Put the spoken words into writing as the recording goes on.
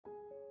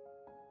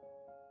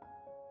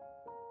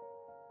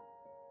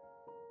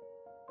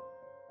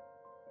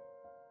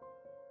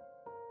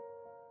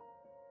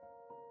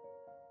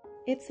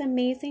It's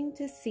amazing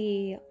to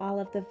see all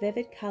of the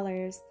vivid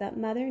colors that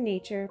Mother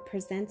Nature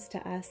presents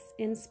to us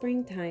in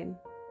springtime.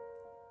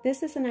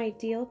 This is an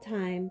ideal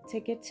time to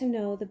get to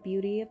know the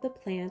beauty of the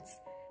plants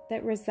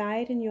that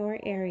reside in your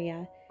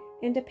area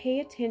and to pay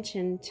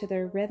attention to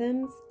their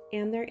rhythms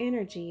and their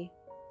energy.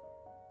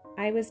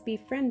 I was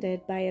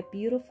befriended by a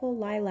beautiful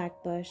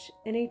lilac bush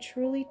and a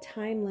truly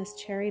timeless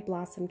cherry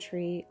blossom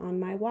tree on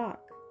my walk.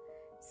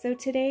 So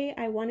today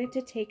I wanted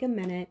to take a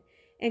minute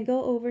and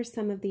go over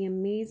some of the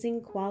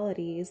amazing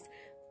qualities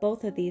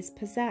both of these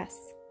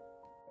possess.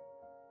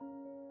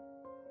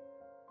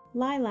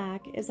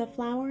 Lilac is a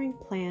flowering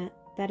plant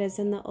that is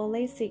in the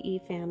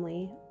Oleaceae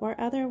family, or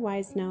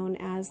otherwise known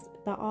as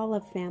the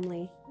olive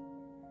family.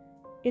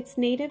 It's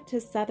native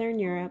to southern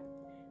Europe,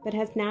 but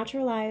has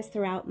naturalized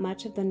throughout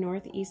much of the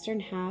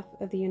northeastern half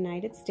of the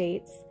United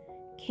States,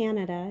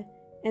 Canada,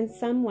 and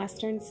some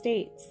western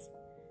states.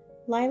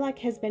 Lilac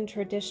has been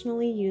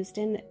traditionally used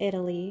in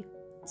Italy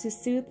to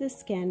soothe the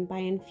skin by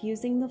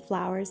infusing the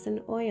flowers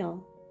in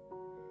oil.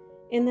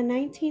 In the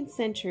 19th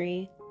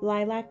century,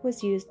 lilac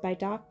was used by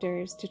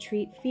doctors to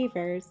treat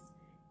fevers,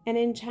 and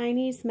in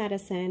Chinese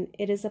medicine,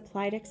 it is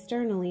applied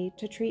externally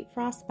to treat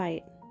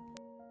frostbite.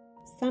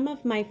 Some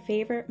of my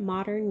favorite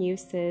modern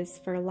uses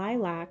for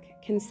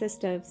lilac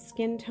consist of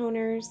skin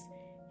toners,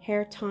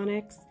 hair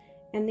tonics,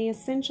 and the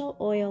essential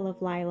oil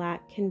of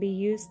lilac can be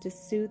used to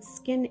soothe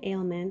skin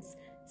ailments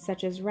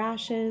such as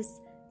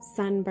rashes,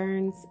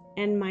 sunburns,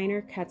 and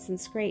minor cuts and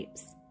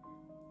scrapes.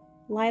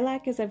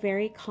 Lilac is a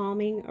very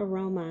calming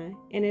aroma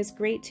and is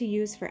great to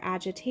use for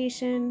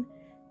agitation,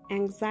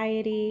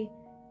 anxiety,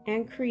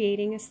 and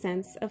creating a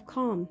sense of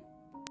calm.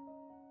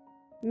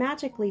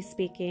 Magically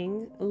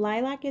speaking,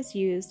 lilac is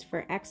used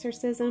for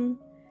exorcism,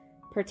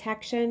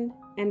 protection,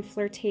 and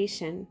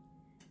flirtation.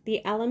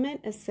 The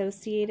element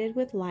associated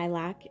with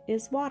lilac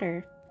is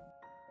water.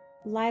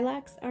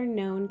 Lilacs are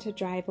known to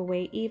drive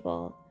away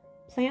evil.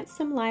 Plant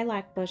some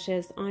lilac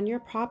bushes on your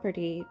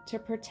property to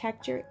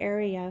protect your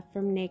area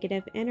from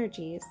negative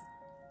energies.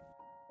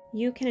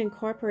 You can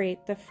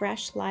incorporate the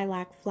fresh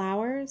lilac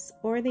flowers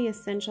or the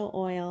essential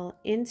oil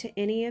into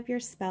any of your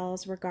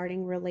spells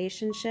regarding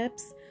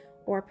relationships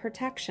or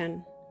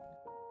protection.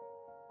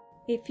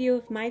 A few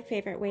of my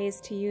favorite ways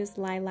to use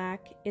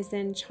lilac is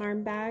in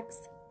charm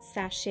bags,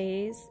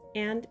 sachets,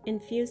 and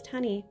infused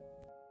honey.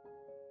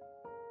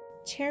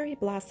 Cherry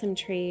blossom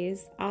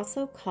trees,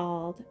 also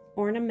called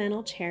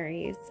ornamental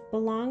cherries,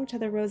 belong to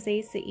the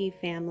Rosaceae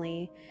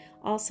family,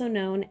 also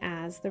known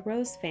as the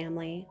rose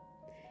family.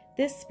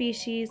 This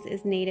species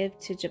is native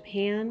to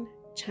Japan,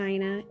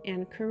 China,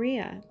 and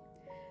Korea.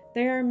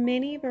 There are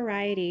many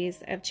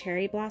varieties of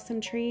cherry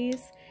blossom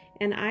trees,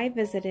 and I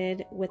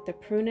visited with the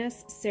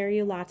Prunus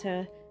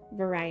cerulata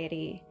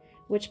variety,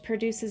 which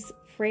produces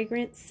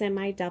fragrant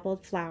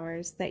semi-doubled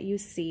flowers that you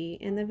see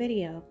in the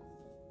video.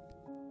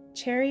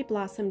 Cherry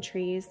blossom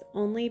trees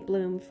only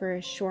bloom for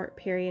a short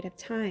period of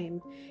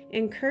time,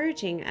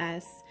 encouraging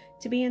us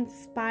to be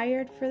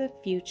inspired for the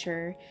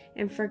future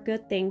and for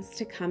good things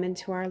to come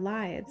into our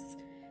lives.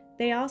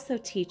 They also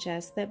teach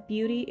us that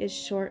beauty is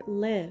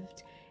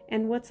short-lived,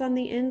 and what's on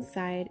the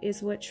inside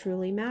is what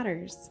truly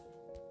matters.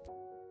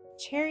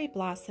 Cherry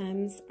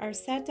blossoms are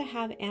said to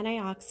have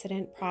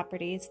antioxidant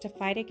properties to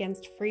fight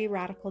against free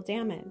radical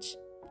damage.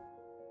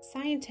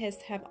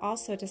 Scientists have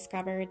also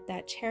discovered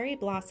that cherry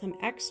blossom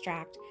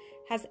extract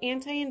has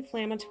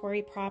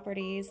anti-inflammatory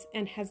properties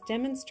and has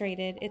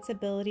demonstrated its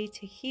ability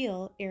to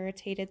heal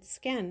irritated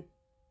skin.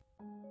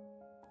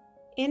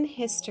 In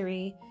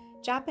history,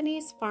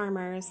 Japanese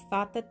farmers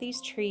thought that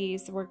these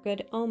trees were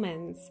good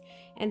omens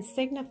and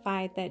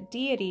signified that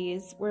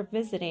deities were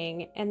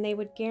visiting and they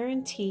would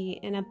guarantee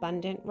an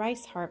abundant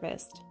rice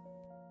harvest.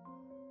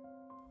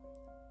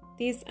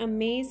 These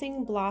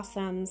amazing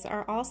blossoms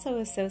are also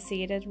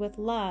associated with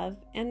love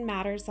and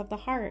matters of the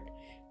heart,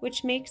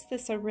 which makes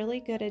this a really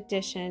good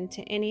addition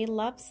to any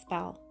love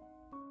spell.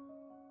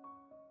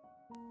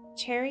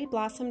 Cherry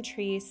blossom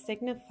trees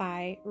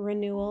signify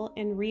renewal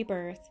and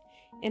rebirth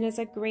and is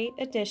a great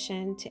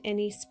addition to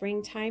any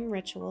springtime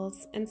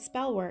rituals and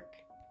spell work.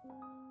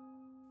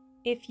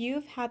 If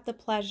you've had the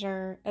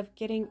pleasure of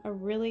getting a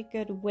really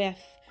good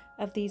whiff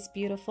of these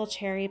beautiful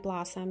cherry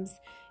blossoms,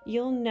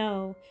 you'll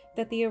know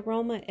that the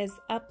aroma is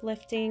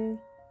uplifting,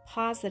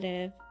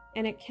 positive,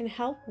 and it can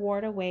help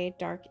ward away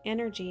dark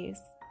energies.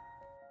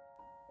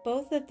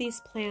 Both of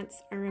these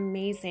plants are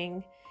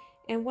amazing,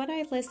 and what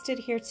I listed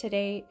here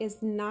today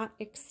is not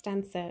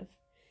extensive.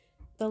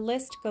 The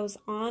list goes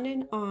on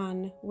and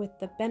on with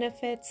the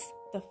benefits,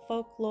 the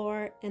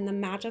folklore, and the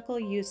magical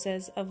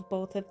uses of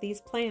both of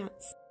these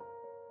plants.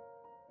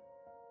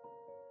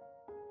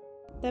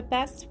 The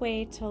best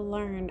way to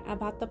learn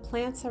about the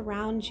plants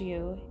around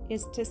you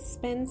is to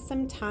spend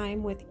some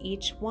time with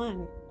each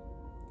one.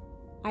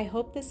 I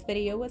hope this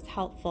video was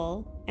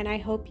helpful, and I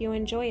hope you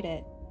enjoyed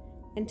it.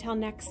 Until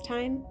next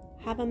time,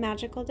 have a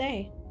magical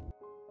day.